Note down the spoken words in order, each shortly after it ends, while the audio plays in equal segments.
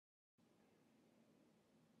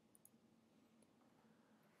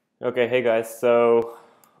Okay, hey guys. So,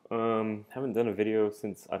 haven't done a video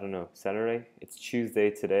since I don't know Saturday. It's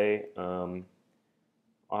Tuesday today.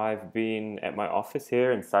 I've been at my office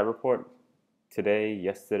here in Cyberport today,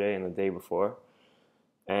 yesterday, and the day before.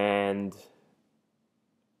 And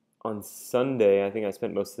on Sunday, I think I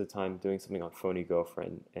spent most of the time doing something on Phony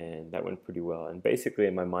Girlfriend, and that went pretty well. And basically,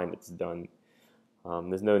 in my mind, it's done.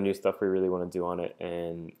 There's no new stuff we really want to do on it,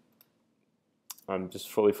 and I'm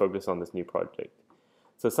just fully focused on this new project.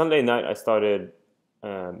 So Sunday night, I started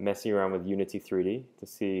messing around with Unity3D to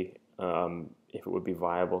see if it would be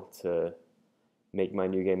viable to make my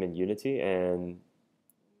new game in Unity, and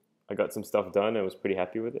I got some stuff done. I was pretty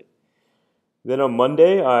happy with it. Then on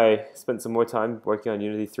Monday, I spent some more time working on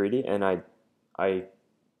Unity3D, and I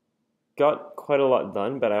got quite a lot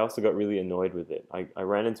done, but I also got really annoyed with it. I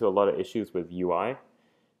ran into a lot of issues with UI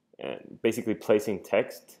and basically placing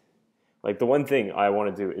text. Like the one thing I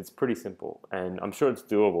want to do, it's pretty simple, and I'm sure it's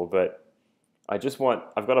doable, but I've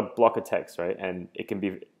got a block of text, right? And it can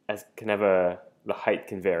be, the height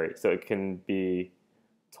can vary. So it can be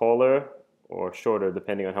taller or shorter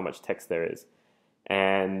depending on how much text there is.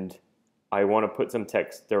 And I want to put some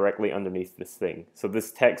text directly underneath this thing. So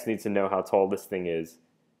this text needs to know how tall this thing is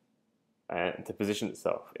and to position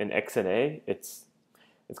itself. In XNA, it's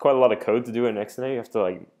quite a lot of code to do in XNA. You have to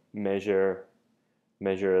like measure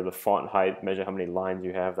the font height, measure how many lines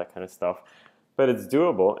you have, that kind of stuff. But it's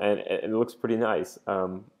doable and it looks pretty nice.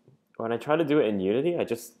 When I try to do it in Unity,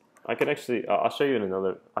 I can actually, I'll show you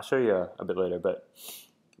I'll show you a bit later, but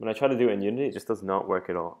when I try to do it in Unity, it just does not work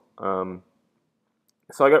at all.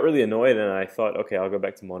 So I got really annoyed and I thought, okay, I'll go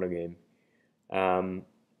back to Monogame. I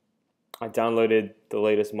downloaded the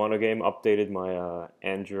latest Monogame, updated my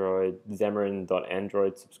Android,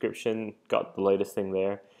 Xamarin.Android subscription, got the latest thing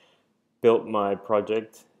there, built my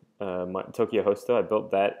project, my Tokyo Hosto. I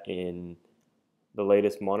built that in the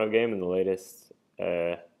latest Monogame and the latest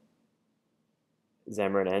Xamarin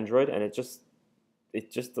Android, and it just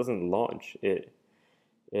doesn't launch.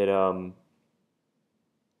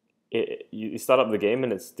 You start up the game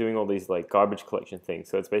and it's doing all these like garbage collection things.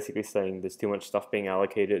 So it's basically saying there's too much stuff being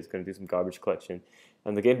allocated. It's going to do some garbage collection,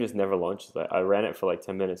 and the game just never launches. I ran it for like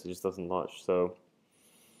 10 minutes. It just doesn't launch. So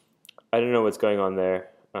I don't know what's going on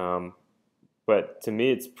there. But to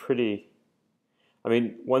me, it's pretty. I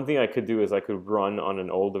mean, one thing I could do is I could run on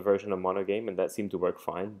an older version of Monogame, and that seemed to work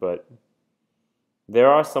fine. But there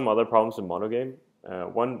are some other problems with Monogame.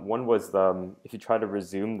 One was if you try to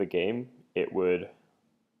resume the game, it would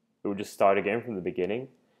just start again from the beginning.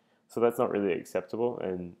 So that's not really acceptable.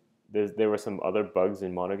 And there were some other bugs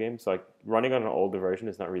in Monogame. So like running on an older version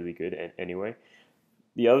is not really good anyway.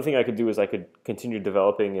 The other thing I could do is I could continue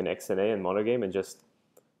developing in XNA and Monogame and just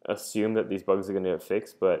assume that these bugs are going to get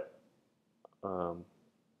fixed, but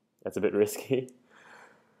that's a bit risky.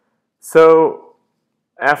 So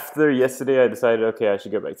after yesterday, I decided, okay, I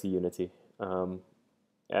should go back to Unity.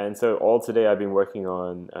 And so all today I've been working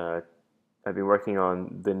on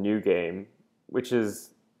the new game, which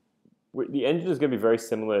is the engine is going to be very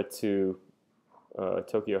similar to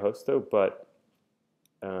Tokyo Hosto, but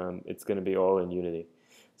it's going to be all in Unity.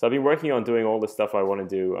 So I've been working on doing all the stuff I want to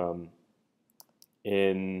do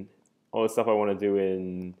in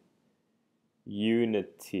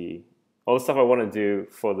Unity, all the stuff I want to do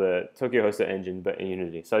for the Tokyo Hosto engine, but in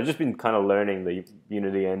Unity. So I've just been kind of learning the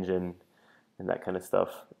Unity engine and that kind of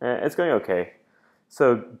stuff. And it's going okay.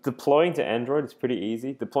 So deploying to Android is pretty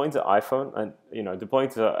easy. Deploying to iPhone and deploying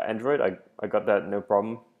to Android, I got that no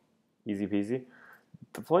problem, easy peasy.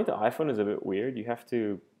 Deploying to iPhone is a bit weird. You have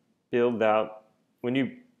to build out when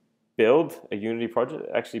you build a Unity project,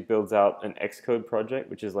 it actually builds out an Xcode project,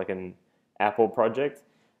 which is like an Apple project,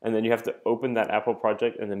 and then you have to open that Apple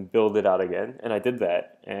project and then build it out again. And I did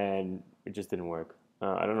that, and it just didn't work.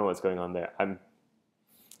 I don't know what's going on there.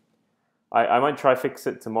 I might try fix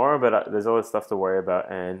it tomorrow, but there's other stuff to worry about,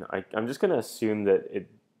 and I'm just going to assume that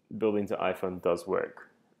building to iPhone does work,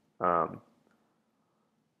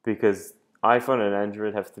 because iPhone and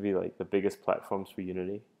Android have to be like the biggest platforms for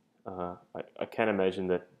Unity. I can't imagine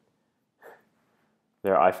that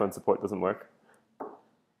their iPhone support doesn't work.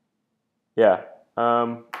 Yeah.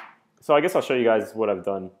 So I guess I'll show you guys what I've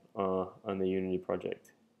done on the Unity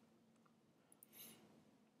project.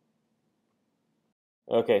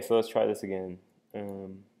 Okay, so let's try this again.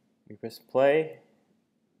 We press play.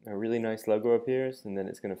 A really nice logo appears, and then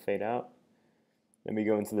it's going to fade out. Then we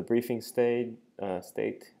go into the briefing state.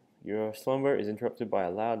 Your slumber is interrupted by a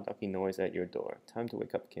loud knocking noise at your door. Time to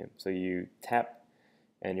wake up, Kim. So you tap,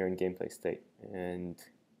 and you're in gameplay state. And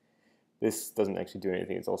this doesn't actually do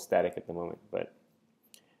anything. It's all static at the moment. But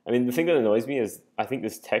I mean, the thing that annoys me is I think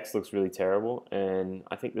this text looks really terrible, and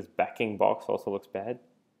I think this backing box also looks bad.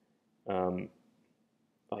 Um,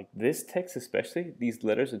 like this text especially, these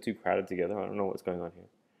letters are too crowded together. I don't know what's going on here.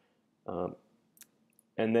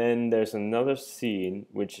 And then there's another scene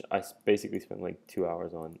which I basically spent like 2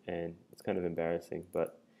 hours on, and it's kind of embarrassing,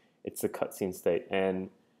 but it's the cutscene state, and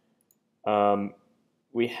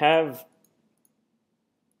we have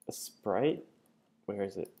a sprite. Where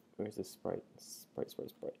is it? Where's the sprite?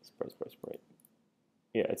 Sprite.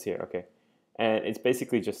 Yeah, it's here. Okay, and it's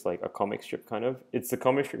basically just like a comic strip kind of. It's the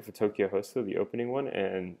comic strip for Tokyo Hosto, the opening one,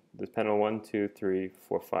 and there's panel 1, 2, 3,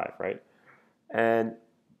 4, 5, right? And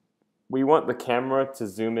we want the camera to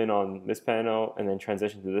zoom in on this panel and then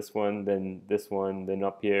transition to this one, then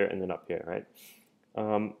up here, and then up here, right?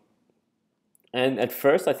 And at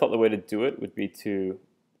first I thought the way to do it would be to,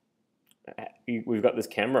 we've got this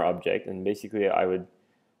camera object, and basically I would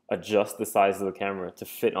adjust the size of the camera to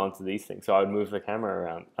fit onto these things. So I would move the camera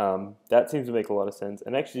around. That seems to make a lot of sense.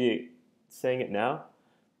 And actually, saying it now,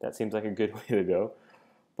 that seems like a good way to go.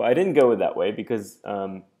 But I didn't go with that way because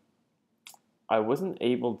I wasn't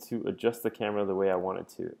able to adjust the camera the way I wanted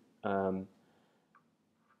to.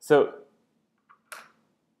 So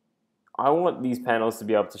I want these panels to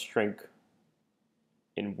be able to shrink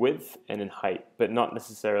in width and in height, but not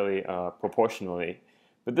necessarily proportionally.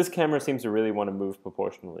 But this camera seems to really want to move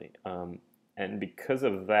proportionally. And because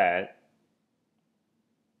of that,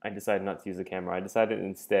 I decided not to use the camera. I decided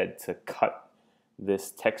instead to cut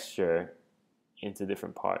this texture into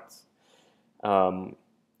different parts.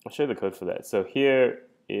 I'll show you the code for that. So here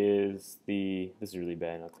is this is really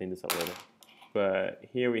bad. I'll clean this up later. But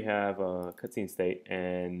here we have a cutscene state,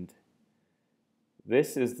 and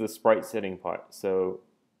this is the sprite setting part. So,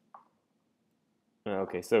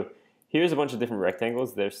 okay, so here's a bunch of different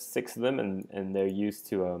rectangles. There's 6 of them, and they're used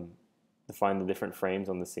to define the different frames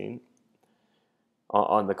on the scene,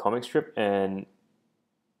 on the comic strip. And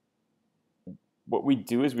what we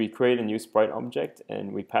do is we create a new sprite object,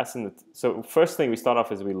 and we pass in so first thing we start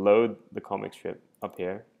off is we load the comic strip up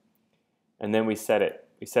here, and then we set it.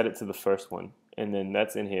 We set it to the first one, and then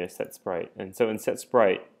that's in here, set sprite. And so in set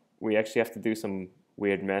sprite, we actually have to do some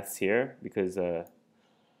weird maths here because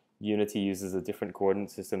Unity uses a different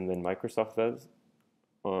coordinate system than Microsoft does.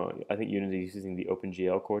 I think Unity is using the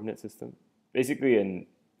OpenGL coordinate system. Basically in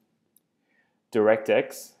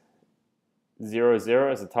DirectX, 0,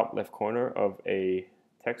 0 is the top left corner of a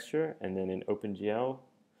texture, and then in OpenGL,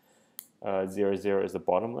 0, 0 is the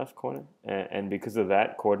bottom left corner. And because of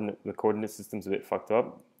that, the coordinate system's a bit fucked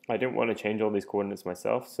up. I didn't want to change all these coordinates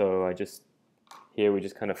myself, so here we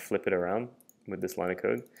just kind of flip it around with this line of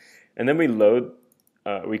code. And then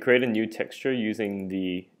we create a new texture using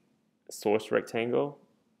the source rectangle,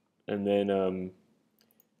 and then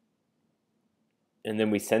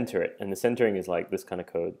we center it. And the centering is like this kind of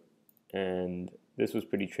code. And this was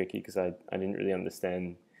pretty tricky because I didn't really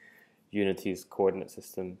understand Unity's coordinate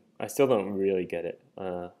system. I still don't really get it.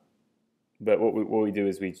 But what we do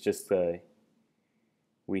is we just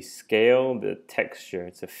we scale the texture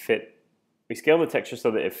to fit. We scale the texture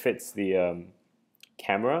so that it fits the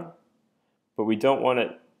camera, but we don't want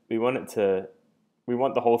it. We want the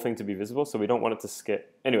whole thing to be visible, so we don't want it to scale.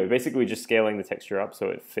 Anyway, basically, we're just scaling the texture up so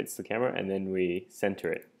it fits the camera, and then we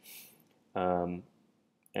center it.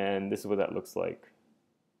 And this is what that looks like.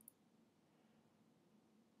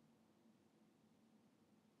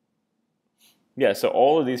 Yeah, so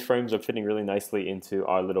all of these frames are fitting really nicely into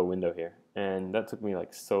our little window here, and that took me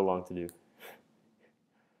like so long to do.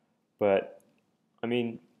 But I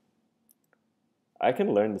mean, I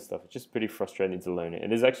can learn this stuff. It's just pretty frustrating to learn it.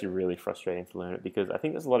 It is actually really frustrating to learn it because I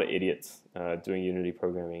think there's a lot of idiots doing Unity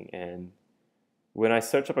programming, and when I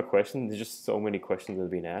search up a question, there's just so many questions that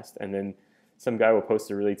have been asked, and then some guy will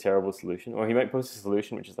post a really terrible solution, or he might post a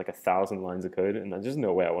solution which is like 1,000 lines of code, and there's just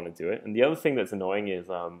no way I want to do it. And the other thing that's annoying is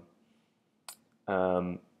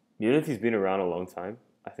Unity's been around a long time.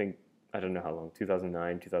 I don't know how long,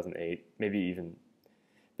 2009, 2008, maybe even.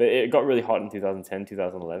 But it got really hot in 2010,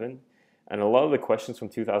 2011. And a lot of the questions from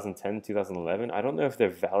 2010, 2011, I don't know if they're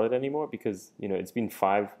valid anymore because, it's been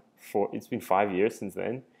 5 years since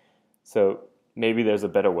then. So maybe there's a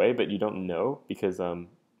better way, but you don't know because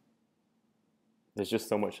there's just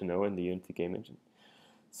so much to know in the Unity game engine.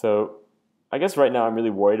 So I guess right now I'm really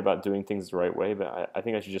worried about doing things the right way, but I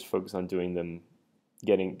think I should just focus on doing them,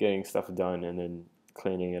 getting stuff done, and then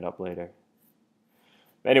cleaning it up later.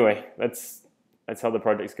 Anyway, that's how the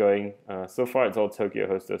project's going. So far it's all Tokyo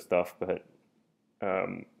Hosto stuff, but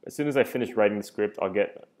as soon as I finish writing the script, I'll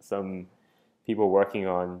get some people working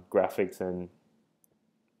on graphics, and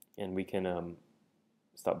we can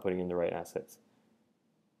start putting in the right assets.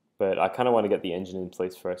 But I kind of want to get the engine in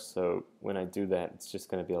place first, so when I do that, it's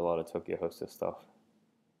just going to be a lot of Tokyo Host stuff.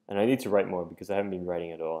 And I need to write more because I haven't been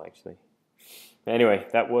writing at all, actually. Anyway,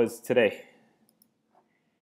 that was today.